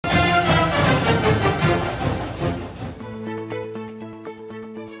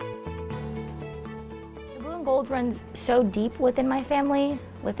runs so deep within my family,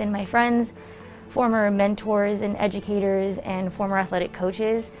 within my friends, former mentors and educators, and former athletic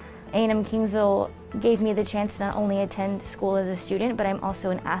coaches. A&M Kingsville gave me the chance to not only attend school as a student, but I'm also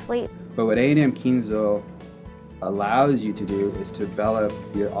an athlete. But what A&M Kingsville allows you to do is to develop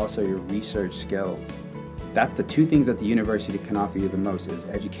your research skills. That's the two things that the university can offer you the most, is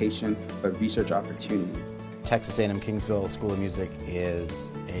education, but research opportunity. Texas A&M Kingsville School of Music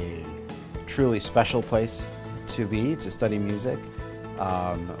is a truly special place to be, to study music.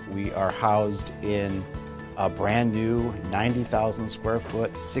 We are housed in a brand new 90,000 square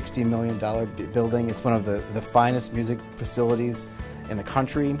foot, $60 million building. It's one of the finest music facilities in the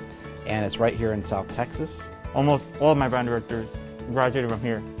country, and it's right here in South Texas. Almost all of my band directors graduated from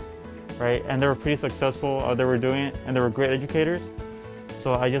here, right? And they were pretty successful, they were doing it, and they were great educators.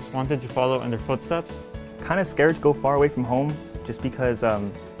 So I just wanted to follow in their footsteps. Kind of scared to go far away from home just because I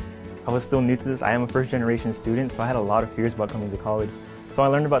was still new to this. I am a first-generation student, so I had a lot of fears about coming to college. So I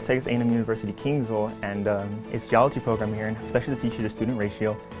learned about Texas A&M University-Kingsville and its geology program here, and especially the teacher-to-student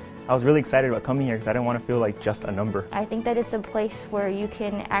ratio. I was really excited about coming here because I didn't want to feel like just a number. I think that it's a place where you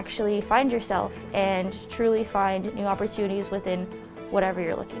can actually find yourself and truly find new opportunities within whatever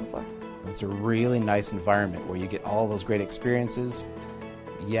you're looking for. It's a really nice environment where you get all those great experiences,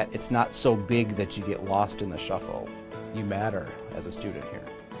 yet it's not so big that you get lost in the shuffle. You matter as a student here.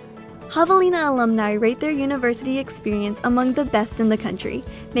 Javelina alumni rate their university experience among the best in the country.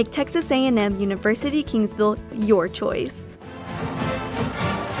 Make Texas A&M University-Kingsville your choice.